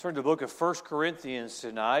Turn to the book of 1 Corinthians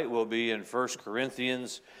tonight. We'll be in 1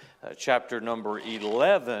 Corinthians chapter number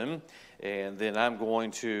 11, and then I'm going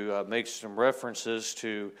to make some references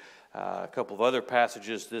to a couple of other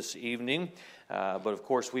passages this evening. But of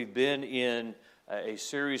course, we've been in a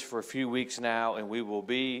series for a few weeks now, and we will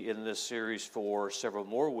be in this series for several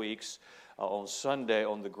more weeks on Sunday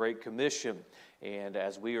on the Great Commission. And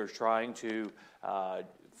as we are trying to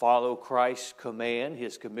follow Christ's command,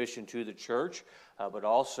 His commission to the church, but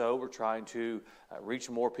also we're trying to reach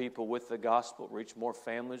more people with the gospel, reach more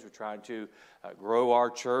families. We're trying to grow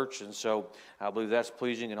our church, and so I believe that's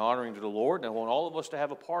pleasing and honoring to the Lord, and I want all of us to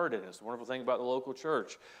have a part in it. It's the wonderful thing about the local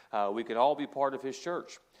church. We can all be part of His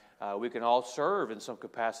church. We can all serve in some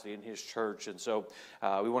capacity in His church, and so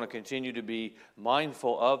we want to continue to be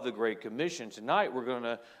mindful of the Great Commission. Tonight we're going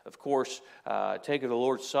to, of course, take the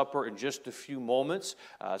Lord's Supper in just a few moments,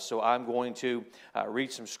 so I'm going to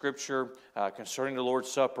read some scripture concerning the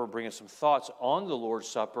Lord's Supper, bring in some thoughts on the Lord's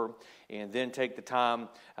Supper, and then take the time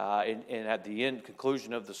and at the end,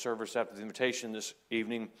 conclusion of the service after the invitation this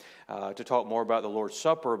evening to talk more about the Lord's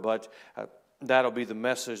Supper, but that'll be the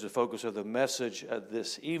message, the focus of the message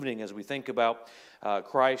this evening as we think about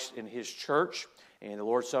Christ and His church, and the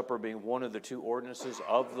Lord's Supper being one of the two ordinances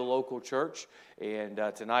of the local church. And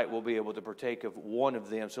tonight we'll be able to partake of one of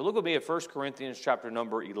them. So look with me at 1 Corinthians chapter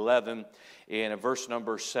number 11 and verse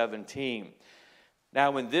number 17.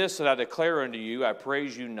 Now in this that I declare unto you, I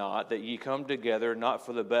praise you not, that ye come together not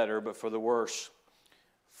for the better, but for the worse.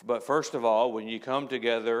 But first of all, when you come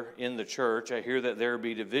together in the church, I hear that there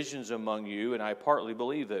be divisions among you, and I partly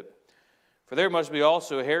believe it. For there must be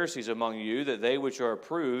also heresies among you, that they which are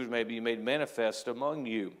approved may be made manifest among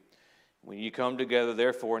you. When you come together,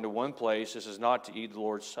 therefore, into one place, this is not to eat the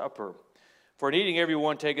Lord's Supper. For in eating every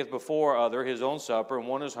one taketh before other his own supper, and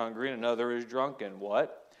one is hungry, and another is drunken.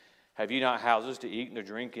 What? Have ye not houses to eat and to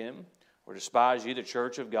drink in? Or despise ye the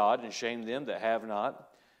church of God, and shame them that have not?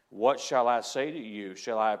 What shall I say to you?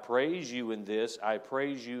 Shall I praise you in this? I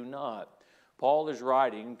praise you not. Paul is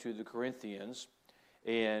writing to the Corinthians,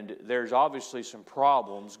 and there's obviously some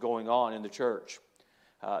problems going on in the church.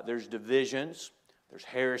 There's divisions, there's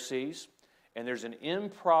heresies, and there's an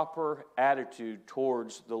improper attitude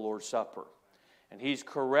towards the Lord's Supper. And he's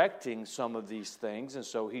correcting some of these things, and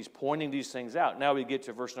so he's pointing these things out. Now we get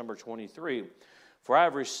to verse number 23. For I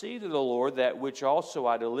have received of the Lord that which also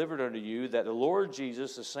I delivered unto you, that the Lord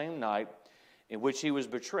Jesus, the same night in which He was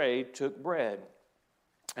betrayed, took bread.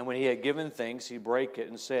 And when He had given thanks, He brake it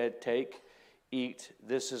and said, Take, eat,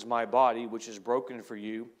 this is my body, which is broken for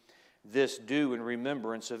you. This do in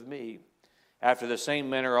remembrance of me. After the same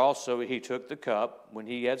manner also He took the cup, when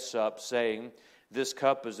He had supped, saying, This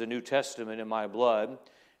cup is the New Testament in my blood.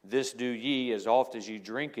 This do ye, as oft as ye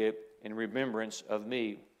drink it, in remembrance of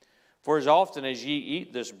me. For as often as ye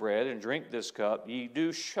eat this bread and drink this cup, ye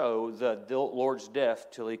do show the Lord's death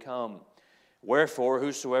till He come. Wherefore,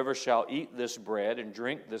 whosoever shall eat this bread and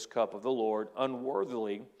drink this cup of the Lord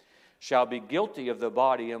unworthily shall be guilty of the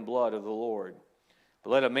body and blood of the Lord. But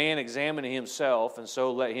let a man examine himself, and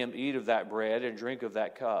so let him eat of that bread and drink of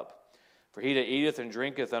that cup. For he that eateth and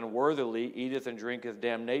drinketh unworthily eateth and drinketh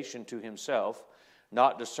damnation to himself,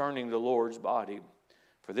 not discerning the Lord's body.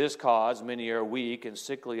 For this cause many are weak and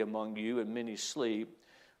sickly among you, and many sleep.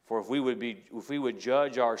 For if we would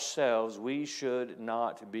judge ourselves, we should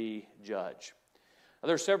not be judged. Now,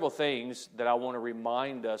 there are several things that I want to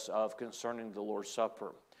remind us of concerning the Lord's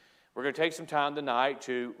Supper. We're going to take some time tonight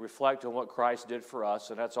to reflect on what Christ did for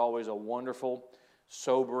us, and that's always a wonderful,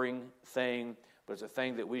 sobering thing, but it's a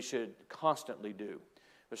thing that we should constantly do.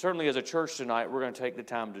 But certainly as a church tonight, we're going to take the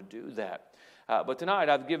time to do that. But tonight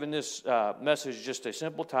I've given this message just a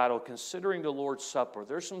simple title, Considering the Lord's Supper.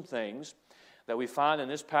 There's some things that we find in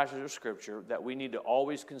this passage of Scripture that we need to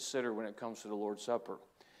always consider when it comes to the Lord's Supper.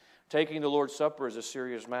 Taking the Lord's Supper is a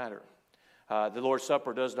serious matter. The Lord's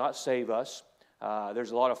Supper does not save us.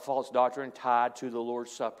 There's a lot of false doctrine tied to the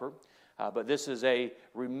Lord's Supper, but this is a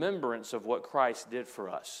remembrance of what Christ did for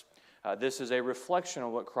us. This is a reflection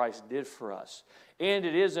of what Christ did for us. And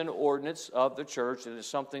it is an ordinance of the church, and it's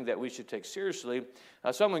something that we should take seriously.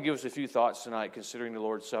 So I'm going to give us a few thoughts tonight considering the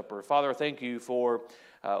Lord's Supper. Father, thank you for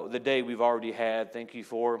the day we've already had. Thank you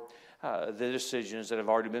for the decisions that have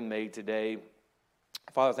already been made today.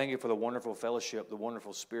 Father, thank you for the wonderful fellowship, the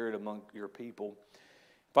wonderful spirit among your people.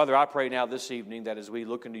 Father, I pray now this evening that as we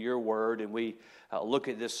look into your word and we look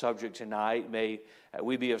at this subject tonight, may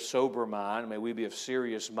we be of sober mind, may we be of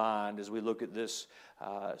serious mind as we look at this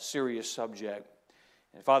serious subject.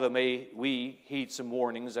 And Father, may we heed some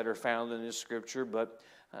warnings that are found in this scripture, but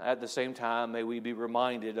at the same time, may we be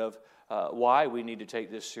reminded of why we need to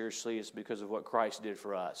take this seriously is because of what Christ did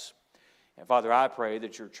for us. And Father, I pray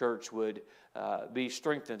that your church would be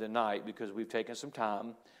strengthened tonight because we've taken some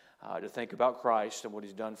time to think about Christ and what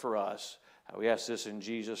he's done for us. We ask this in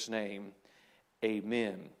Jesus' name.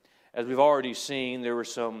 Amen. As we've already seen, there were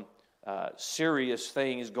some serious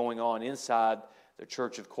things going on inside the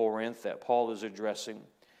church of Corinth that Paul is addressing.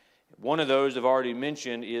 One of those I've already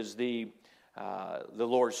mentioned is the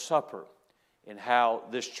Lord's Supper, and how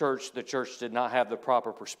the church did not have the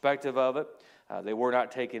proper perspective of it. They were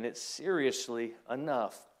not taking it seriously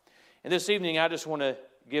enough. And this evening, I just want to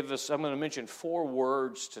I'm going to mention 4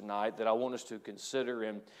 words tonight that I want us to consider.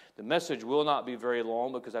 And the message will not be very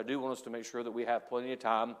long because I do want us to make sure that we have plenty of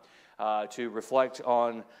time to reflect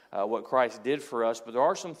on what Christ did for us. But there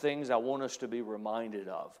are some things I want us to be reminded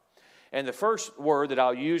of. And the first word that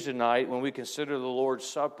I'll use tonight when we consider the Lord's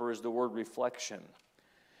Supper is the word reflection.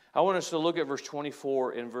 I want us to look at verse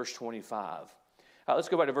 24 and verse 25. Let's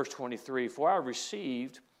go back to verse 23. For I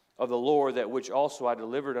received of the Lord that which also I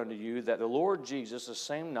delivered unto you, that the Lord Jesus, the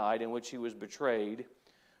same night in which he was betrayed,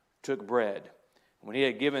 took bread. When he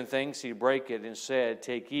had given thanks, he brake it and said,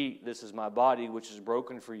 Take, eat, this is my body, which is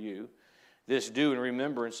broken for you. This do in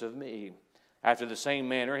remembrance of me. After the same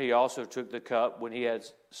manner, he also took the cup when he had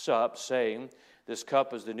supped, saying, This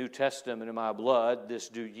cup is the New Testament in my blood. This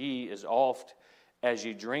do ye as oft as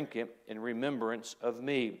ye drink it in remembrance of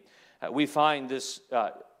me. We find this,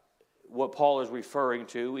 what Paul is referring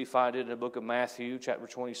to, we find it in the book of Matthew, chapter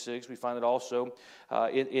 26. We find it also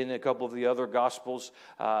in a couple of the other Gospels.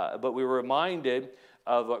 But we were reminded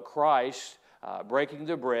of what Christ breaking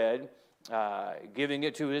the bread, giving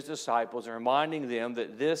it to his disciples, and reminding them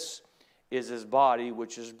that this is his body,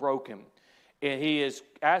 which is broken. And he is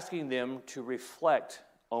asking them to reflect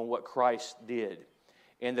on what Christ did.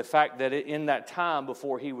 And the fact that in that time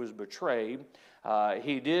before he was betrayed,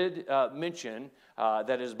 he did mention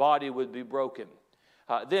that his body would be broken.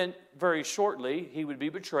 Then, very shortly, he would be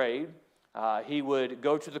betrayed. He would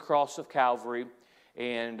go to the cross of Calvary.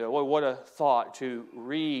 And what a thought to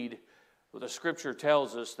read what the Scripture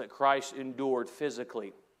tells us that Christ endured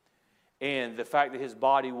physically. And the fact that his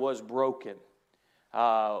body was broken.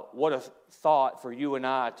 What a thought for you and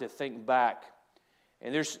I to think back.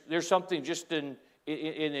 And there's something just in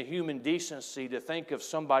the human decency to think of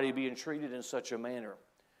somebody being treated in such a manner.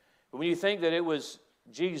 But when you think that it was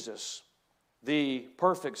Jesus, the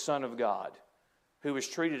perfect Son of God, who was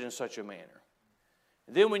treated in such a manner.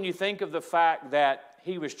 And then when you think of the fact that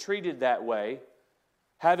he was treated that way,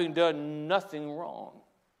 having done nothing wrong.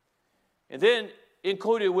 And then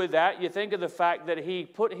included with that, you think of the fact that he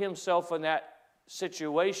put himself in that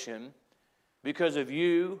situation because of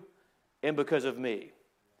you and because of me,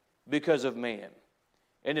 because of man.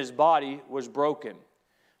 And his body was broken.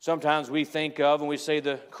 Sometimes we think of and we say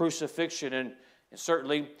the crucifixion, and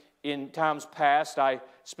certainly in times past, I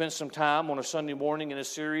spent some time on a Sunday morning in a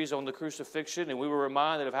series on the crucifixion, and we were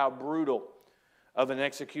reminded of how brutal of an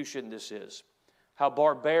execution this is, how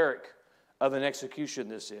barbaric of an execution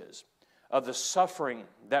this is, of the suffering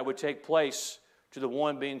that would take place to the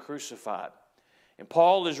one being crucified. And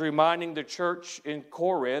Paul is reminding the church in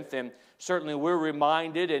Corinth, and certainly we're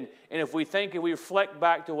reminded, and if we think and we reflect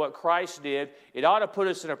back to what Christ did, it ought to put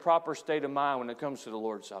us in a proper state of mind when it comes to the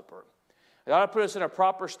Lord's Supper. It ought to put us in a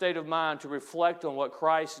proper state of mind to reflect on what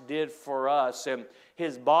Christ did for us, and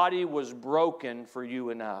his body was broken for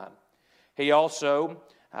you and I. He also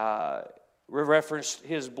referenced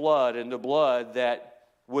his blood and the blood that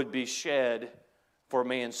would be shed for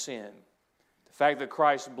man's sin. The fact that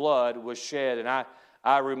Christ's blood was shed, and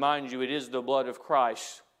I remind you, it is the blood of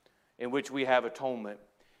Christ in which we have atonement.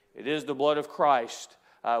 It is the blood of Christ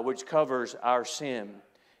which covers our sin.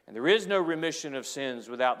 And there is no remission of sins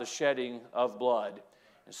without the shedding of blood.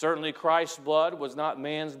 And certainly Christ's blood was not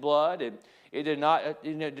man's blood. It did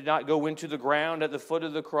not go into the ground at the foot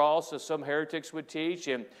of the cross, as some heretics would teach.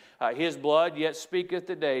 And his blood yet speaketh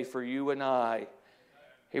today for you and I.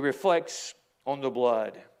 He reflects on the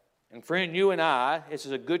blood. And friend, you and I, this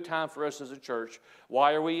is a good time for us as a church.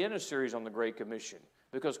 Why are we in a series on the Great Commission?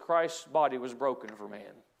 Because Christ's body was broken for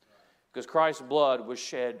man. Because Christ's blood was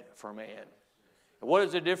shed for man. And what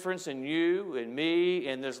is the difference in you and me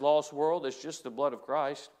in this lost world? It's just the blood of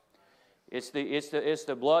Christ. It's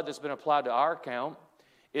the blood that's been applied to our account.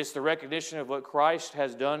 It's the recognition of what Christ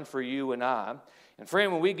has done for you and I. And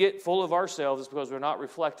friend, when we get full of ourselves, it's because we're not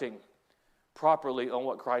reflecting properly on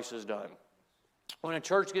what Christ has done. When a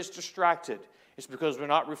church gets distracted, it's because we're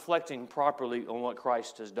not reflecting properly on what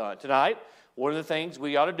Christ has done. Tonight, one of the things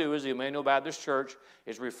we ought to do as the Emmanuel Baptist Church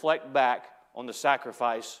is reflect back on the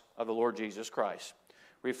sacrifice of the Lord Jesus Christ.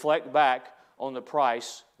 Reflect back on the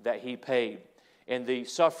price that He paid and the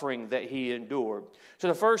suffering that He endured. So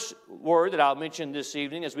the first word that I'll mention this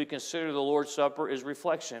evening as we consider the Lord's Supper is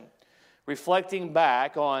reflection. Reflecting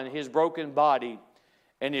back on His broken body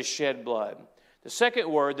and His shed blood. The second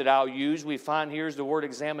word that I'll use we find here is the word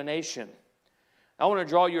examination. I want to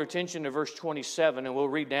draw your attention to verse 27, and we'll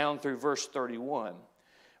read down through verse 31.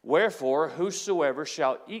 Wherefore, whosoever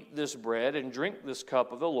shall eat this bread and drink this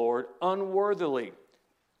cup of the Lord unworthily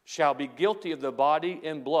shall be guilty of the body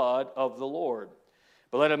and blood of the Lord.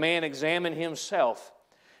 But let a man examine himself,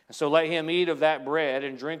 and so let him eat of that bread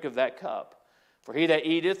and drink of that cup. For he that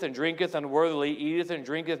eateth and drinketh unworthily eateth and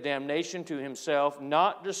drinketh damnation to himself,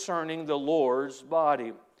 not discerning the Lord's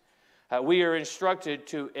body. We are instructed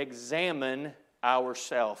to examine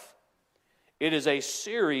ourselves. It is a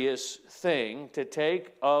serious thing to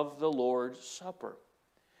take of the Lord's Supper.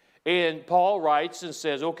 And Paul writes and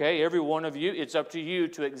says, okay, every one of you, it's up to you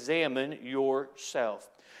to examine yourself.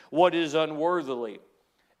 What is unworthily?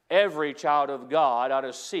 Every child of God ought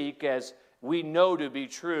to seek, as we know to be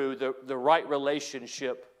true, the right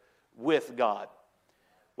relationship with God.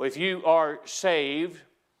 Well, if you are saved,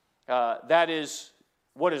 that is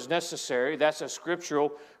what is necessary. That's a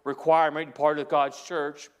scriptural requirement, part of God's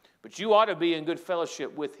church. But you ought to be in good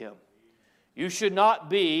fellowship with Him. You should not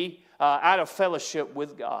be out of fellowship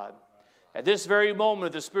with God. At this very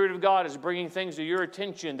moment, the Spirit of God is bringing things to your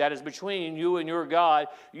attention that is between you and your God.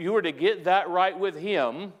 You are to get that right with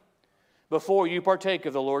Him before you partake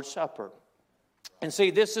of the Lord's Supper. And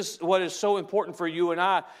see, this is what is so important for you and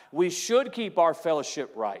I. We should keep our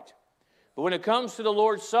fellowship right. But when it comes to the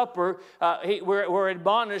Lord's Supper, we're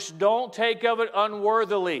admonished, don't take of it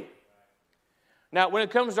unworthily. Now, when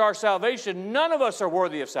it comes to our salvation, none of us are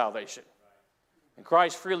worthy of salvation. And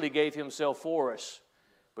Christ freely gave Himself for us.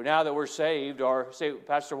 But now that we're saved, or say,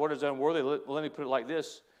 Pastor, what is unworthy? Let me put it like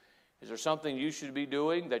this. Is there something you should be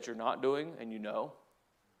doing that you're not doing and you know?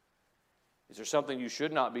 Is there something you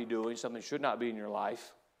should not be doing, something should not be in your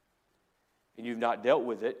life, and you've not dealt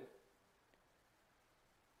with it?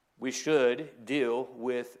 We should deal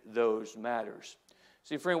with those matters.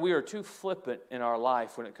 See, friend, we are too flippant in our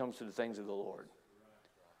life when it comes to the things of the Lord.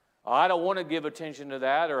 I don't want to give attention to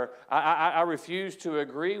that, or I refuse to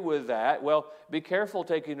agree with that. Well, be careful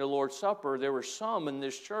taking the Lord's Supper. There were some in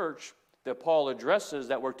this church that Paul addresses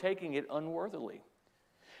that were taking it unworthily.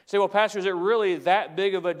 Say, well, Pastor, is it really that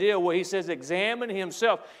big of a deal? Well, he says, examine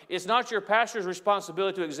himself. It's not your pastor's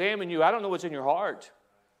responsibility to examine you. I don't know what's in your heart.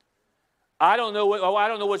 I don't know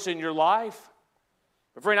what's in your life.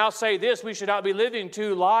 But friend, I'll say this, we should not be living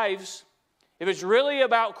two lives. If it's really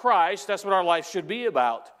about Christ, that's what our life should be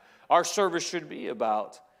about. Our service should be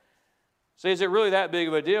about. Say, is it really that big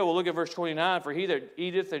of a deal? Well, look at verse 29. For he that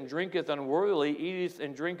eateth and drinketh unworthily eateth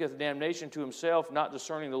and drinketh damnation to himself, not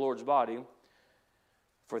discerning the Lord's body.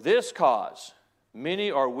 For this cause,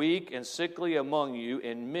 many are weak and sickly among you,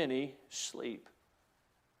 and many sleep.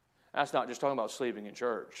 That's not just talking about sleeping in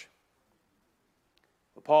church.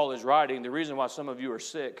 But Paul is writing, the reason why some of you are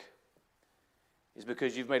sick is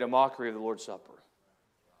because you've made a mockery of the Lord's Supper.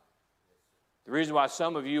 The reason why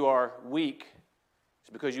some of you are weak is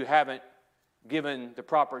because you haven't given the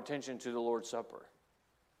proper attention to the Lord's Supper.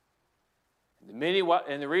 And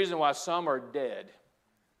the reason why some are dead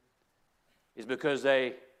is because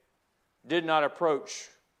they did not approach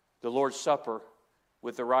the Lord's Supper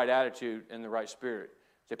with the right attitude and the right spirit.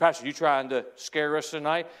 Say, Pastor, you trying to scare us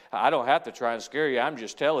tonight? I don't have to try and scare you. I'm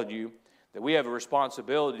just telling you that we have a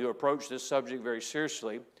responsibility to approach this subject very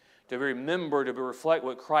seriously, to remember, to reflect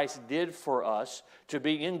what Christ did for us, to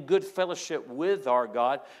be in good fellowship with our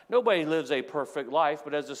God. Nobody lives a perfect life,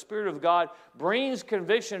 but as the Spirit of God brings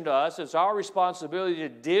conviction to us, it's our responsibility to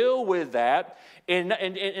deal with that. And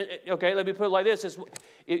okay, let me put it like this.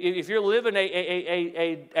 If you're living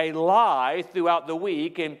a lie throughout the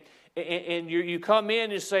week, and you come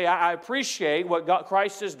in and say, I appreciate what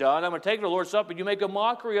Christ has done, I'm going to take the Lord's Supper, you make a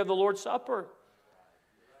mockery of the Lord's Supper.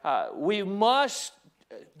 We must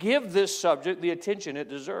give this subject the attention it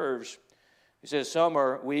deserves. He says, some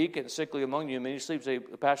are weak and sickly among you, and many sleep. Say,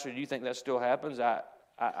 Pastor, do you think that still happens?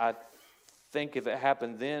 I think if it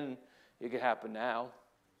happened then, it could happen now.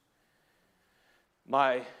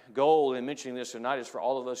 My goal in mentioning this tonight is for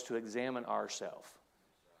all of us to examine ourselves.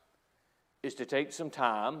 Is to take some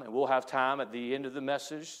time, and we'll have time at the end of the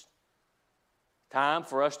message, time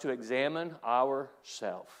for us to examine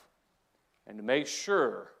ourselves and to make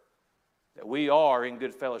sure that we are in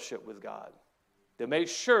good fellowship with God. To make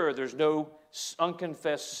sure there's no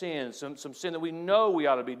unconfessed sin, some sin that we know we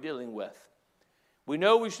ought to be dealing with. We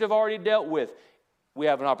know we should have already dealt with. We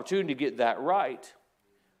have an opportunity to get that right.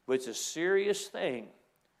 But it's a serious thing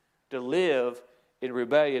to live in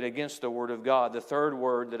rebellion against the Word of God. The third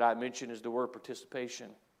word that I mentioned is the word participation.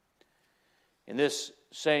 In this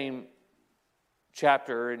same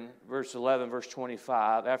chapter, in verse 11, verse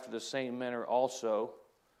 25, after the same manner also,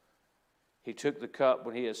 he took the cup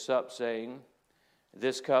when he had supped, saying,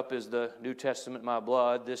 this cup is the New Testament, my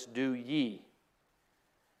blood. This do ye,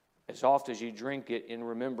 as oft as ye drink it, in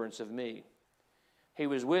remembrance of me. He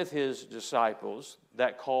was with his disciples,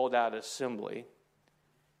 that called out assembly.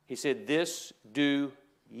 He said, this do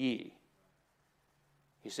ye.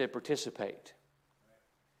 He said, participate.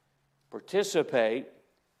 Participate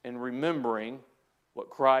in remembering what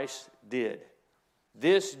Christ did.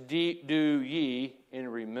 This do ye in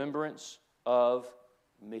remembrance of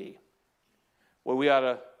me. Well, we ought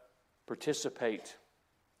to participate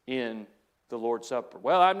in the Lord's Supper.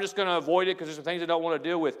 Well, I'm just going to avoid it because there's some things I don't want to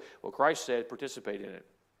deal with. Well, Christ said participate in it.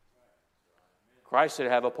 Christ said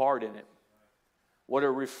have a part in it. What a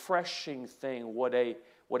refreshing thing, what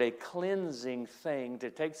a cleansing thing to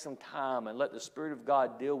take some time and let the Spirit of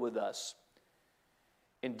God deal with us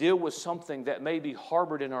and deal with something that may be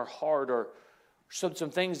harbored in our heart or some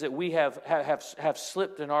things that we have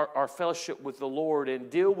slipped in our fellowship with the Lord, and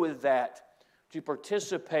deal with that, to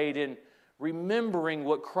participate in remembering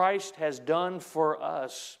what Christ has done for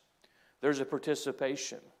us. There's a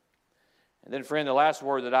participation. And then, friend, the last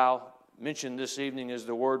word that I'll mention this evening is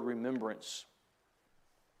the word remembrance.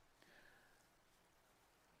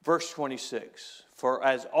 Verse 26, for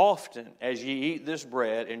as often as ye eat this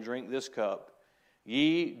bread and drink this cup,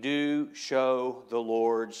 ye do show the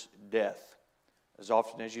Lord's death. As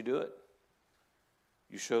often as you do it,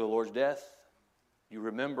 you show the Lord's death. You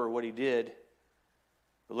remember what He did.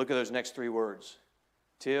 But look at those next three words.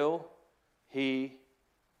 Till He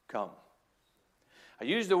come. I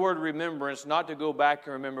use the word remembrance not to go back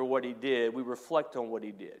and remember what He did. We reflect on what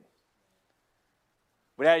He did.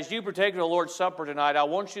 But as you partake of the Lord's Supper tonight, I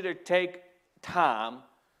want you to take time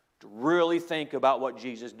to really think about what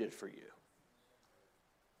Jesus did for you.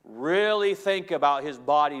 Really think about His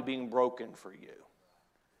body being broken for you.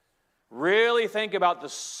 Really think about the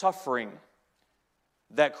suffering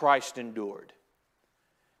that Christ endured.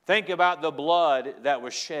 Think about the blood that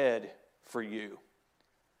was shed for you.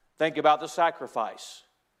 Think about the sacrifice.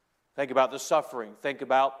 Think about the suffering. Think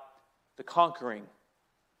about the conquering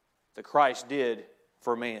that Christ did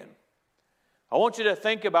for man. I want you to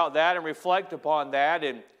think about that and reflect upon that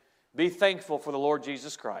and be thankful for the Lord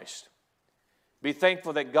Jesus Christ. Be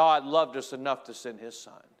thankful that God loved us enough to send His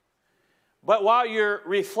Son. But while you're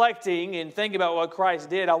reflecting and thinking about what Christ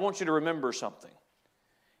did, I want you to remember something.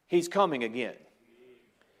 He's coming again.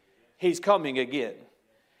 He's coming again.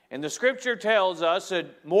 And the Scripture tells us,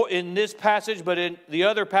 that more in this passage, but in the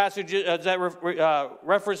other passages that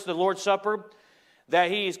reference the Lord's Supper, that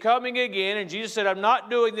He's coming again. And Jesus said, I'm not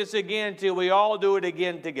doing this again until we all do it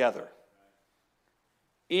again together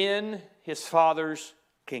in His Father's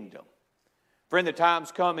kingdom. Friend, the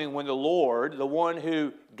time's coming when the Lord, the one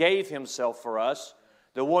who gave Himself for us,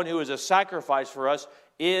 the one who is a sacrifice for us,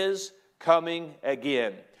 is coming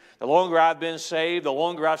again. The longer I've been saved, the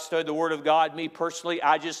longer I've studied the Word of God, me personally,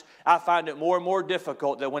 I find it more and more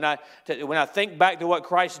difficult that when I think back to what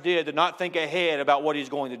Christ did, to not think ahead about what He's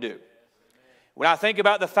going to do. When I think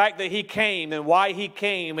about the fact that He came and why He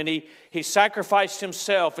came and He sacrificed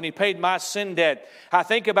Himself and He paid my sin debt, I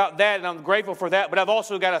think about that and I'm grateful for that, but I've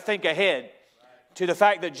also got to think ahead to the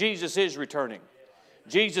fact that Jesus is returning.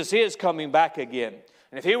 Jesus is coming back again.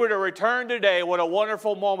 And if He were to return today, what a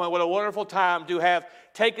wonderful moment, what a wonderful time to have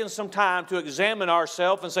taken some time to examine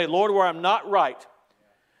ourselves and say, Lord, where I'm not right,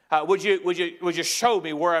 would you show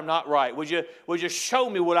me where I'm not right? Would you show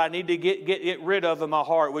me what I need to get rid of in my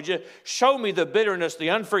heart? Would you show me the bitterness, the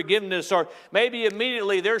unforgiveness, or maybe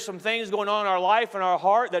immediately there's some things going on in our life and our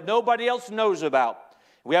heart that nobody else knows about.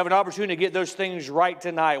 We have an opportunity to get those things right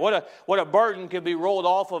tonight. What a burden can be rolled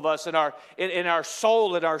off of us in our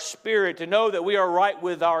soul and our spirit to know that we are right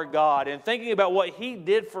with our God. And thinking about what He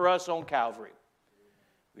did for us on Calvary.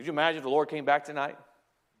 Could you imagine if the Lord came back tonight?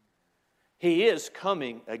 He is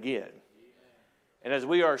coming again. And as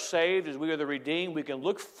we are saved, as we are the redeemed, we can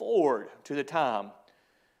look forward to the time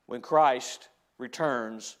when Christ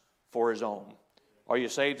returns for His own. Are you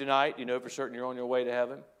saved tonight? You know for certain you're on your way to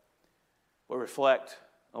heaven? Well, reflect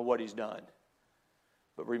on what He's done.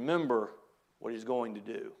 But remember what He's going to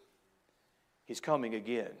do. He's coming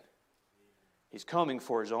again. He's coming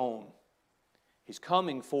for His own. He's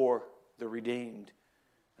coming for the redeemed.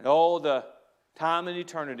 And all the time and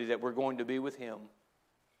eternity that we're going to be with Him.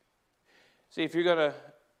 See, if you're going to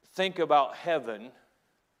think about heaven,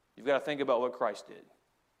 you've got to think about what Christ did. If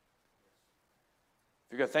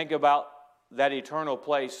you're going to think about that eternal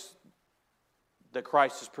place, that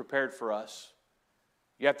Christ has prepared for us,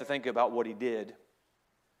 you have to think about what He did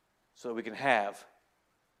so that we can have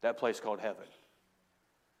that place called heaven.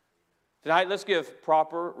 Tonight, let's give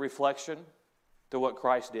proper reflection to what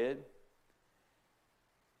Christ did.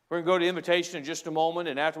 We're going to go to invitation in just a moment,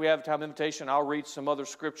 and after we have time of invitation, I'll read some other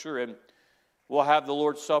scripture and we'll have the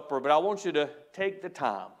Lord's Supper. But I want you to take the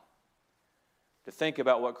time to think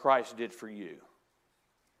about what Christ did for you.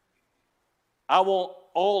 I want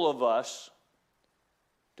all of us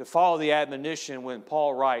to follow the admonition when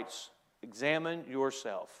Paul writes, examine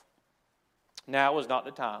yourself. Now is not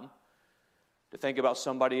the time to think about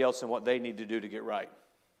somebody else and what they need to do to get right.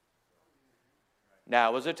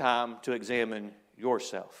 Now is the time to examine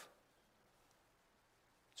yourself.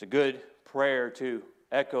 It's a good prayer to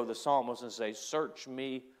echo the psalmist and say, search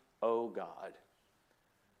me, O God,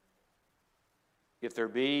 if there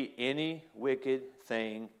be any wicked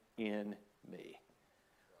thing in me.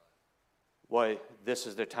 Boy, this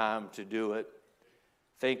is the time to do it.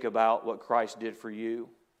 Think about what Christ did for you.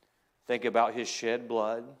 Think about His shed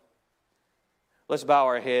blood. Let's bow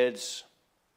our heads